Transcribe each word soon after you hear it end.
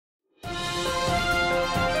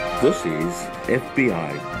This is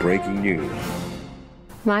FBI Breaking News.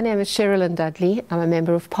 My name is Cheryllyn Dudley. I'm a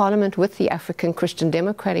Member of Parliament with the African Christian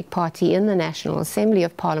Democratic Party in the National Assembly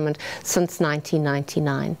of Parliament since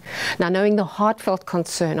 1999. Now, knowing the heartfelt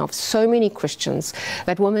concern of so many Christians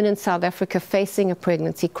that women in South Africa facing a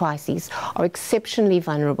pregnancy crisis are exceptionally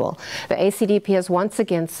vulnerable, the ACDP has once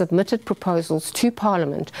again submitted proposals to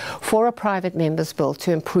Parliament for a private member's bill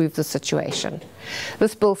to improve the situation.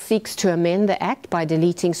 This bill seeks to amend the Act by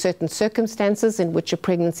deleting certain circumstances in which a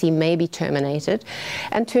pregnancy may be terminated,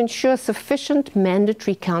 and to ensure sufficient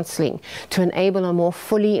mandatory counselling to enable a more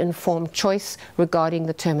fully informed choice regarding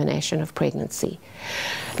the termination of pregnancy.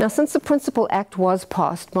 Now, since the Principal Act was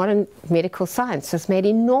passed, modern medical science has made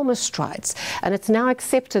enormous strides, and it's now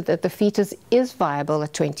accepted that the fetus is viable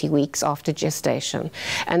at 20 weeks after gestation,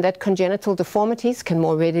 and that congenital deformities can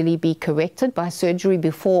more readily be corrected by surgery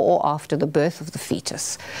before or after the birth of the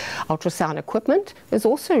fetus. Ultrasound equipment is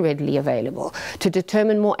also readily available to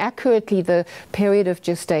determine more accurately the period of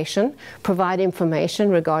gestation, provide information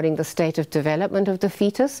regarding the state of development of the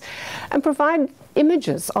fetus, and provide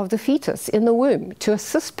images of the fetus in the womb to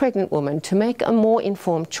assist pregnant women to make a more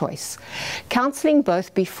informed choice. Counselling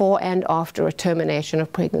both before and after a termination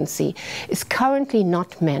of pregnancy is currently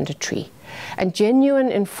not mandatory, and genuine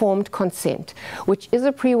informed consent, which is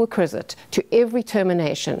a prerequisite to every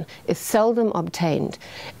termination, is seldom obtained.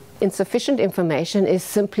 Insufficient information is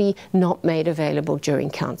simply not made available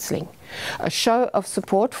during counselling. A show of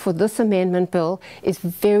support for this amendment bill is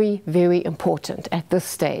very, very important at this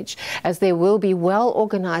stage, as there will be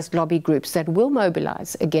well-organised lobby groups that will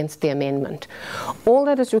mobilise against the amendment. All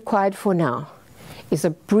that is required for now is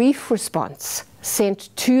a brief response sent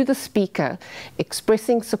to the Speaker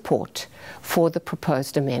expressing support for the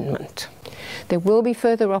proposed amendment. There will be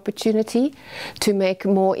further opportunity to make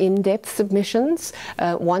more in-depth submissions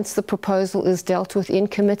once the proposal is dealt with in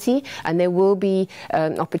committee, and there will be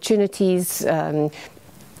opportunities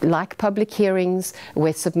like public hearings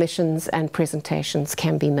where submissions and presentations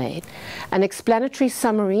can be made. An explanatory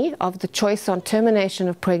summary of the choice on termination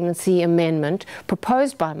of pregnancy amendment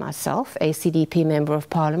proposed by myself, ACDP Member of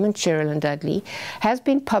Parliament Cheryllyn Dudley, has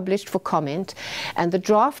been published for comment, and the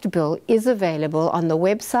draft bill is available on the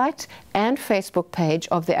website and Facebook page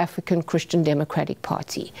of the African Christian Democratic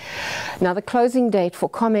Party. Now, the closing date for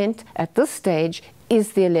comment at this stage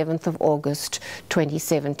is the 11th of August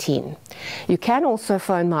 2017. You can also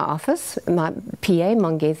phone my office, my PA,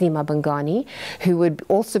 Mongezi Mabangani, who would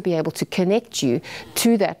also be able to connect you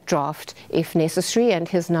to that draft if necessary, and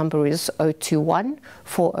his number is 021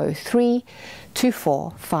 403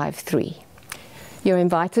 2453. You're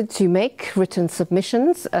invited to make written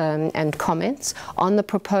submissions and comments on the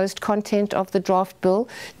proposed content of the draft bill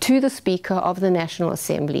to the Speaker of the National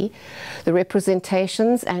Assembly. The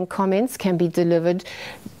representations and comments can be delivered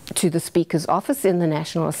to the Speaker's office in the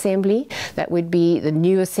National Assembly. That would be the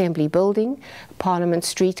new Assembly Building, Parliament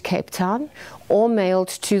Street, Cape Town, or mailed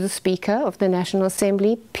to the Speaker of the National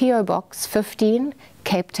Assembly, P.O. Box 15,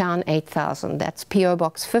 Cape Town 8000. That's P.O.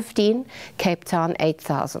 Box 15, Cape Town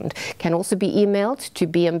 8000. Can also be emailed to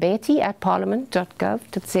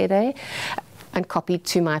bmbeti@parliament.gov.za and copied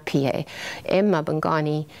to my PA,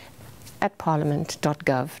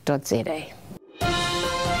 mmabangani@parliament.gov.za.